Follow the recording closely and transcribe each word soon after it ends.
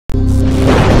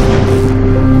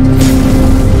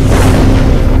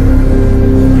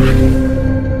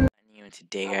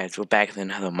guys, we're back with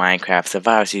another Minecraft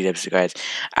Survival Series episode, guys.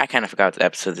 I kind of forgot the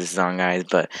episode this is on, guys,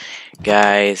 but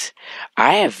guys,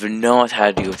 I have no idea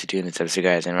how to do what to do in this episode,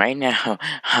 guys, and right now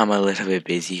I'm a little bit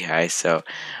busy, guys, so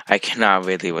I cannot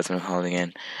really, what's my called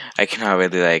again? I cannot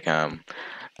really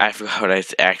I forgot what I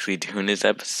was actually do in this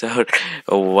episode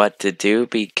or what to do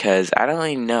because I don't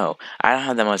really know. I don't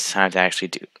have that much time to actually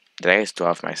do. Did I just throw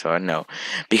off my sword? No,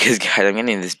 because guys, I'm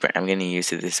getting used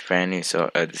to this brand new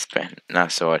sword.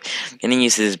 Not sword. Getting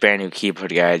used to this brand new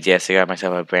keyboard, guys. Yes, I got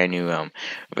myself a brand new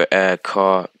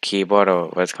core keyboard, or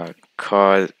what's it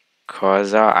called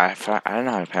Corza. I don't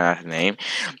know how to pronounce the name,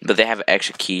 but they have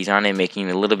extra keys on it, making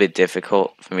it a little bit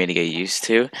difficult for me to get used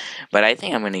to. But I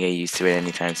think I'm gonna get used to it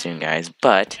anytime soon, guys.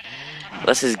 But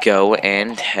let's just go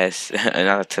and test.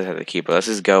 Not test out the keyboard. Let's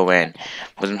just go and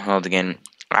wasn't hold again.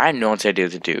 I have no idea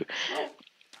what to do.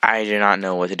 I do not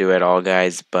know what to do at all,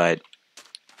 guys, but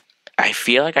I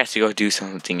feel like I should go do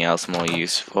something else more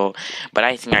useful. But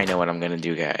I think I know what I'm gonna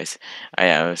do, guys.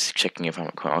 I was checking if I'm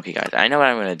recording. Okay, guys, I know what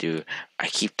I'm gonna do. I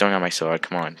keep throwing out my sword.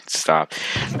 Come on, stop.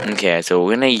 Okay, so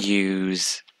we're gonna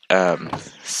use our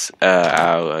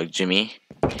Jimmy.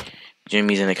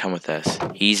 Jimmy's gonna come with us.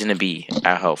 He's gonna be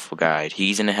our helpful guide.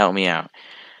 He's gonna help me out.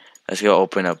 Let's go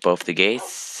open up both the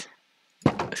gates.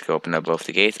 Let's go open up both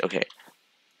the gates. Okay.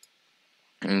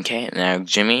 Okay, now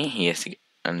Jimmy, he has to get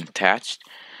unattached.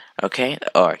 Okay.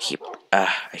 Oh, I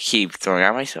keep throwing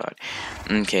out my sword.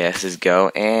 Okay, let's just go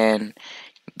and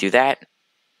do that.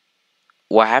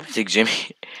 What happened to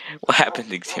Jimmy? What happened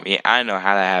to Jimmy? I don't know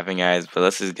how that happened, guys, but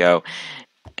let's just go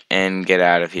and get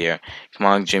out of here. Come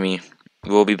on, Jimmy.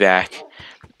 We'll be back.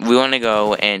 We want to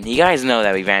go, and you guys know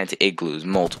that we ran into igloos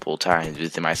multiple times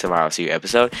within my Survival Series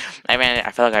episode. I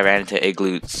felt like I ran into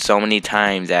igloo so many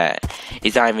times that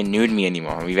it's not even new to me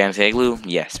anymore. We ran into igloo,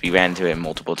 yes, we ran into it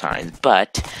multiple times.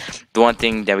 But the one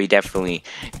thing that we definitely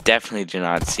did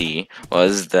not see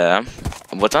was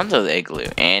what's under the igloo.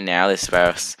 And now this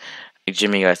virus.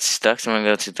 Jimmy got stuck, so I'm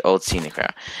gonna go to the old scenic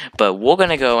route. But we're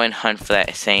gonna go and hunt for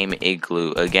that same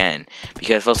igloo again,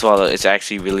 because first of all, it's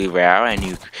actually really rare,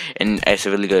 and it's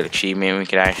a really good achievement we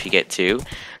could actually get to.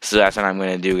 So that's what I'm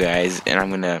gonna do, guys, and I'm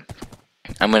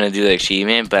gonna do the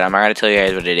achievement, but I'm not gonna tell you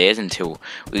guys what it is until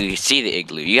we see the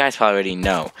igloo. You guys probably already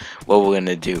know what we're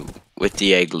gonna do with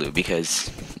the igloo, because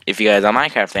if you guys are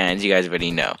Minecraft fans, you guys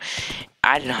already know.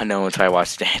 I did not know until I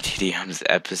watched DanTDM's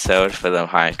episode for the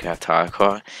Minecraft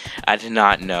Hardcore. I did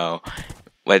not know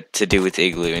what to do with the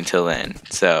igloo until then.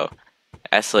 So,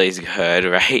 that's always good,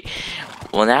 right?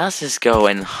 Well, now let's just go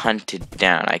and hunt it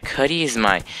down. I could use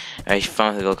my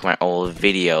phone to look at my old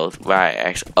videos. Right,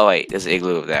 actually. Oh, wait, there's an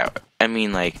igloo over there. I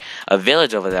mean, like, a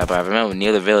village over there, but I remember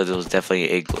near the village there was definitely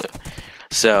an igloo.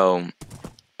 So,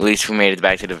 at least we made it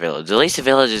back to the village. At least the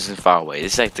village isn't far away.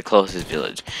 It's like the closest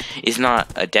village. It's not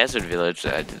a desert village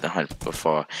that I did the hunt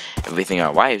before everything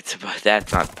got wiped, but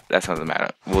that's not the matter.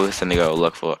 We're just gonna go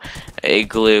look for an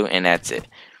igloo, and that's it.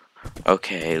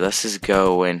 Okay, let's just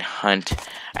go and hunt.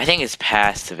 I think it's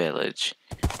past the village.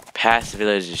 Past the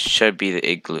village should be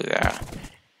the igloo there.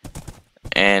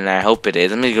 And I hope it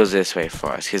is. Let me go this way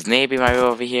first, because maybe it might be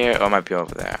over here, or it might be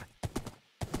over there.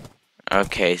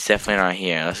 Okay, it's definitely not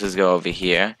here. Let's just go over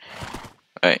here.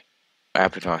 Wait, what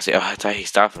happened to my say? Oh, I thought he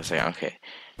stopped for a second. Okay.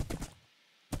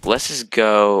 Let's just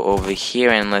go over here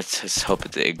and let's just hope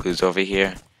that the igloo's over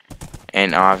here.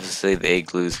 And obviously the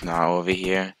igloo's not over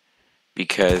here,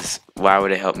 because why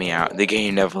would it help me out? The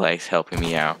game never likes helping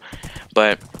me out.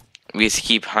 But we just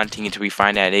keep hunting until we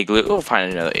find that igloo. We'll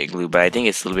find another igloo, but I think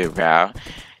it's a little bit rare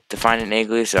to find an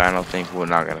igloo, so I don't think we're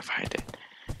not gonna find it.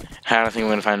 I don't think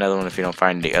we're gonna find another one if we don't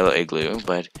find the other igloo,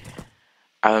 but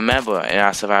I remember in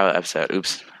our survival episode,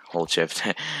 oops, hold shift.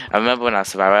 I remember in our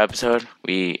survival episode,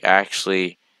 we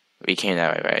came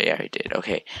that way, right? Yeah, we did.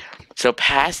 Okay, so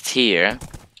past here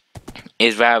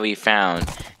is where we found,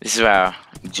 this is where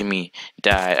Jimmy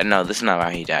died. No, this is not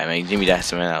where he died. I mean, Jimmy died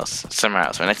somewhere else.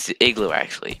 Right? That's the igloo,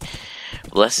 actually.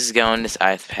 Let's just go on this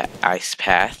ice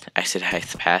path. I said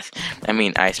ice path. I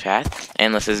mean ice path.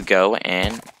 And let's just go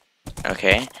and,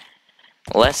 okay.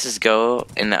 Let's just go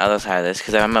in the other side of this,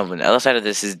 because I remember the other side of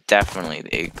this is definitely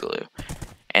the igloo.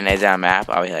 And as our map,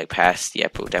 are we like past?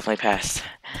 Yep, we're definitely past.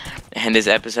 And this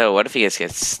episode, what if he just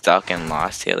gets stuck and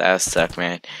lost here? That would suck,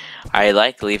 man. I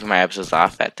like leaving my episodes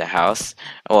off at the house,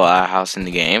 or our house in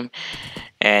the game.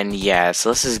 And yeah, so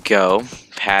let's just go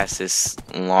past this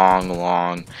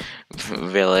long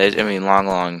village. I mean,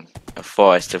 long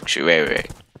forest of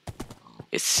wait.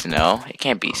 It's snow? It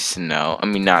can't be snow. I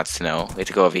mean, not snow. We have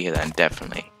to go over here then,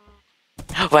 definitely.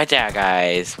 Right there,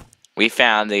 guys. We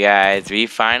found it, guys. We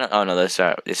finally. Oh no, this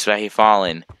is where he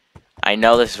fallen. I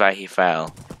know this is where he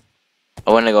fell.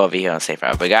 I want to go over here on safe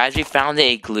route. But guys, we found the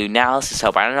igloo. Now let's just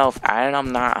hope. I don't know.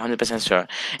 I'm not 100% sure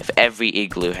if every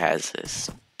igloo has this,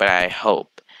 but I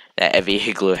hope that every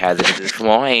igloo has it. This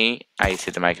morning, I used to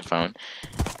hit the microphone,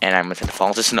 and I must have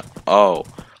fallen to snow. Oh,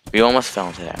 we almost fell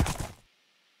into that.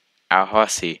 Our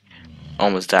horsey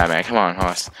almost died, man. Come on,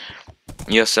 horse.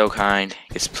 You're so kind.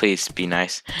 Just please be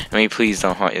nice. I mean, please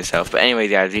don't hurt yourself. But anyway,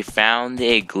 guys, we found the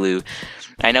igloo.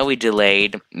 I know we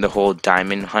delayed the whole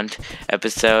diamond hunt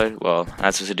episode. Well, I'm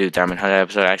not supposed to do a diamond hunt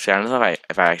episode. Actually, I don't know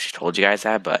if I actually told you guys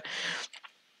that, but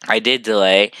I did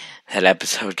delay that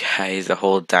episode, guys. The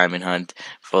whole diamond hunt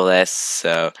for this.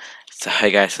 So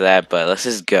sorry, guys, for that. But let's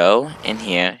just go in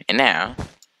here and now.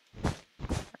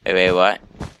 Wait, what?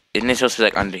 Isn't it supposed to be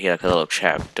like under here, like a little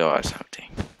trap door or something?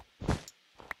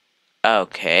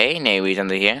 Okay, Navy's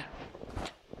under here.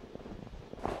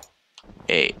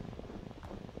 Hey.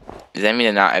 Does that mean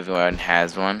that not everyone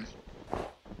has one?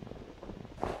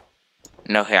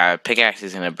 No, okay, our pickaxe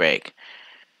is gonna break.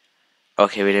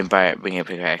 Okay, we didn't bring a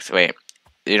pickaxe. Wait,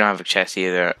 you don't have a chest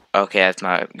either. Okay, that's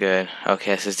not good.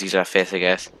 Okay, let's just use our fist, I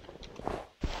guess.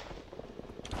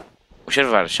 We should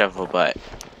have brought a shovel, but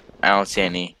I don't see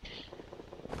any.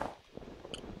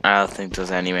 I don't think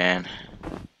there's any, man.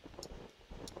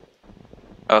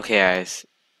 Okay, guys.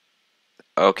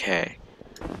 Okay.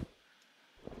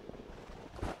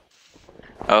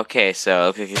 Okay, so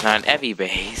okay, it's not in every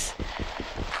base.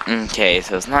 Okay,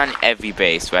 so it's not in every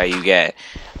base where you get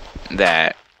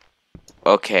that.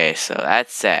 Okay, so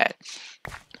that's sad.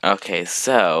 Okay,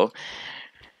 so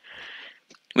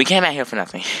we came out here for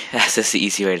nothing. That's just the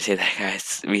easy way to say that,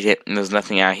 guys. There's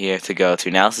nothing out here to go to.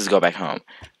 Now let's just go back home.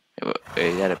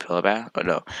 Is that a pillow bat? Oh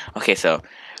no. Okay, so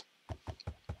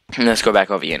let's go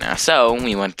back over here now. So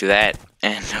we went through that,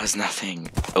 and there was nothing.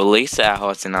 At least our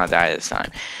horse did not die this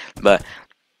time, but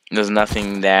there's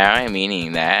nothing there,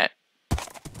 meaning that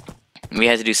we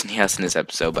had to do something else in this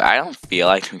episode. But I don't feel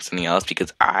like doing something else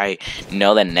because I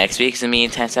know that next week is gonna be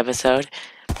an intense episode.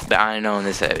 But I don't know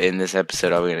in this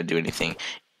episode are we gonna do anything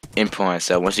important.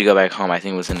 So once we go back home, I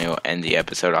think we're gonna end the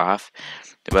episode off.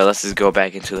 But let's just go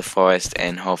back into the forest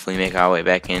and hopefully make our way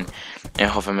back in, and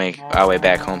hopefully make our way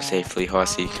back home safely.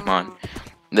 Horsey, come on.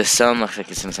 The sun looks like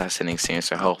it's gonna start setting soon,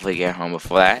 so hopefully get home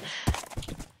before that.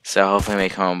 So hopefully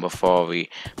make home before we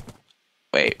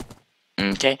wait.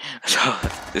 Okay, so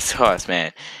this horse,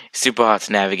 man, super hard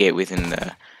to navigate within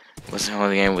the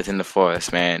within the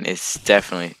forest, man. It's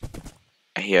definitely.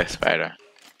 I hear a spider.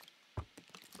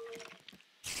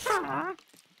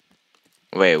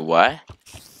 Wait, what?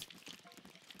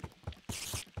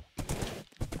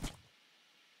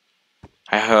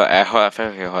 I felt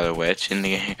like I heard a witch in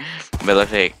the game, but it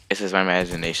looks like it's just my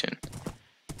imagination.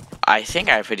 I'm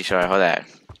pretty sure I heard that.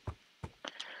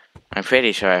 I'm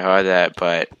pretty sure I heard that,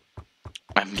 but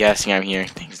I'm guessing I'm hearing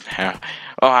things now.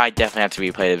 Oh, I definitely have to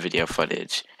replay the video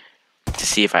footage to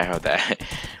see if I heard that.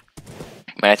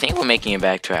 But I think we're making it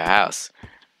back to our house.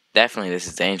 Definitely this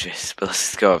is dangerous, but let's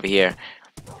just go over here.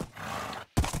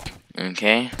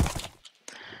 Okay.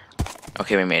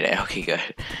 Okay, we made it. Okay, good.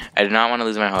 I do not want to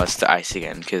lose my horse to ice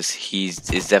again, because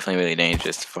it's definitely really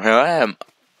dangerous for him.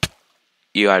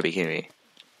 You gotta be kidding me.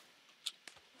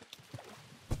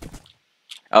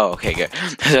 Oh, okay, good.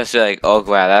 That's like, oh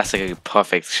wow, that's like a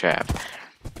perfect trap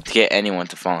to get anyone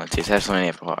to fall into, especially when they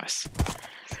have a horse.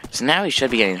 So now we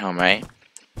should be getting home, right?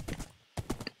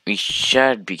 We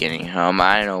should be getting home.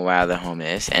 I don't know where the home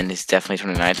is, and it's definitely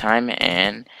turning nighttime,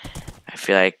 and I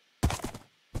feel like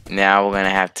now we're gonna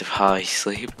have to probably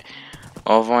sleep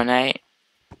overnight.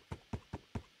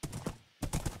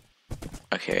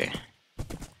 Okay.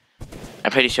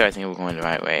 I'm pretty sure I think we're going the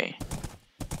right way.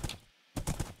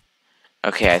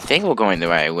 Okay, I think we're going the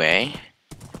right way.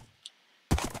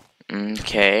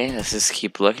 Okay, let's just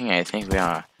keep looking. I think we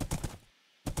are.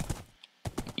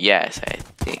 Yes, I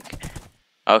think.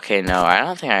 Okay, no, I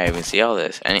don't think I even see all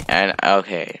this.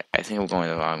 Okay, I think we're going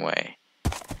the wrong way.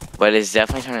 But it's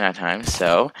definitely turning out time,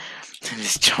 so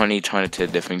this Johnny turned into a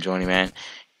different Johnny, man.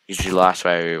 He's lost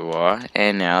where we were,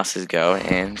 and now let's just go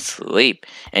and sleep.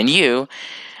 And you,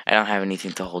 I don't have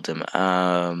anything to hold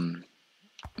him.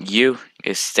 You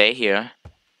just stay here.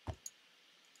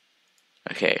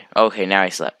 Okay, okay, now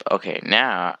he slept. Okay,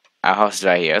 now our horse is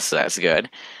right here, so that's good.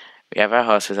 We have our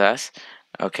horse with us.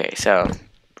 Okay, so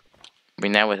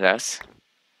bring that with us.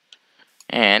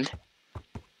 And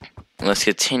let's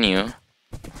continue.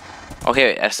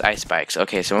 Okay, that's ice spikes.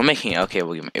 Okay, so we're making it. Okay,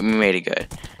 we made it good.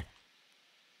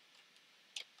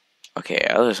 Okay,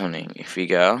 I'll do something. If we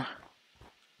go.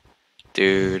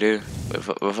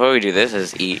 Before we do this,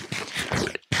 let's eat.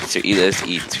 Let's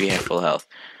eat. So we have full health.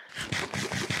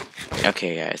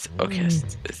 Okay, guys. Okay,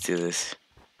 let's do this.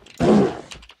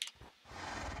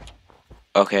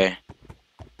 Okay.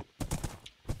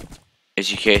 Is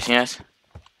he chasing us?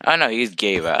 Oh no, he just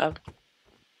gave up.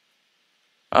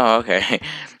 Oh, okay.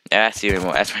 That's even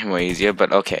more. That's way more easier.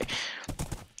 But okay.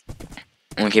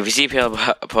 Okay, if you see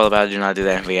polar bear, do not do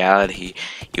that in reality.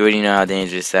 You already know how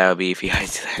dangerous that would be if you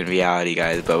guys do that in reality,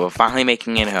 guys. But we're finally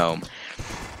making it home.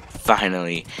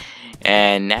 Finally.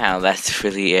 And now that's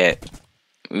really it.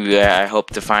 I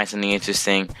hope to find something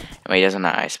interesting. Wait, he doesn't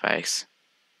have ice spikes.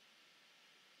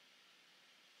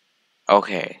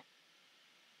 Okay.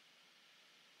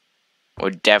 We're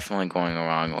definitely going the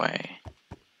wrong way.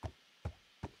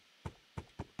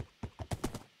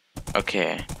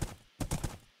 Okay.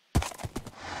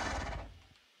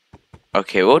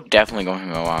 Okay, we're definitely going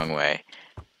the wrong way.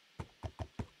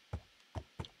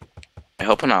 I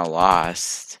hope we're not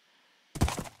lost.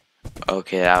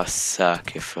 Okay, that'll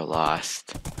suck if we're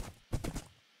lost.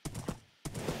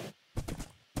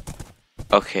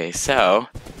 Okay, so...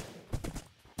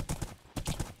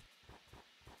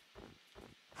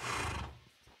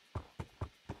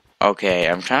 Okay,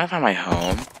 I'm trying to find my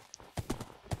home.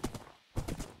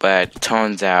 But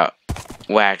turns out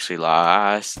we're actually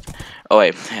lost. Oh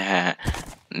wait,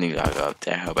 need to go up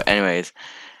there. But anyways,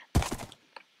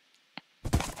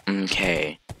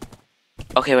 okay.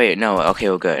 Okay, wait, no. Okay,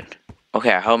 we're good.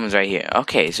 Okay, our home is right here.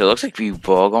 Okay, so it looks like we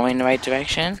were going in the right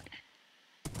direction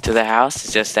to the house.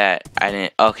 It's just that I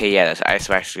didn't. Okay, yeah, that's ice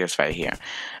actually just right here.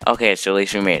 Okay, so at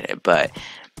least we made it. But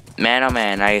man, oh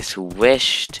man, I just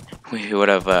wished we would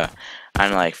have I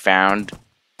don't know, like found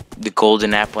the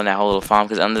golden apple in that whole little farm,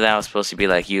 because under that was supposed to be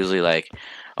like usually like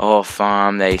a whole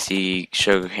farm that you see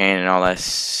sugar cane and all that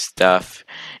stuff.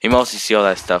 You mostly see all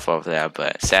that stuff over there,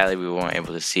 but sadly we weren't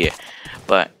able to see it.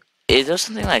 But is there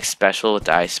something like special with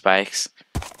the ice spikes?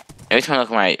 Every time I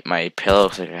look at my pillow, it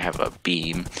looks like I have a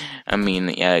beam. I mean,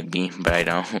 yeah, a beam, but I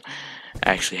don't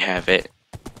actually have it.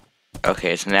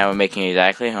 Okay, so now we're making it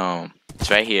exactly home. It's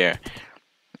right here.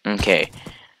 Okay.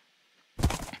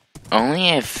 Only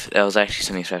if there was actually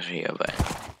something special here, but...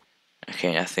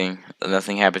 Okay,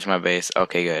 nothing happened to my base.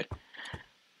 Okay, good.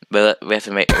 But we have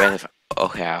to make...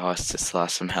 okay, I just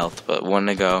lost some health, but 1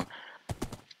 to go.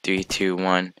 3, 2,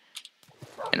 1.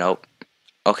 And nope.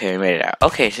 Okay, we made it out.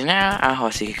 Okay, so now our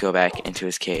horsey can go back into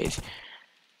his cage.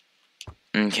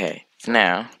 Okay, so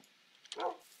now...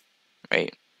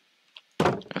 Wait.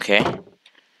 Okay.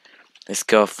 Let's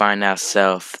go find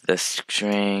ourselves the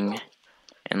string.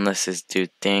 And let's just do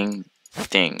thing.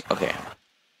 Okay.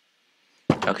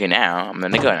 Okay, now I'm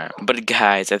gonna go now. But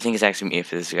guys, I think it's actually it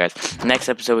for this, guys. Next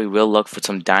episode, we will look for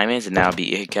some diamonds, and that'll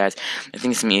be it, guys. I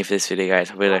think it's me for this video,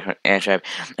 guys. Hope you like and subscribe.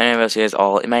 And I will see you guys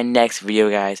all in my next video,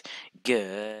 guys.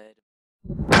 Good.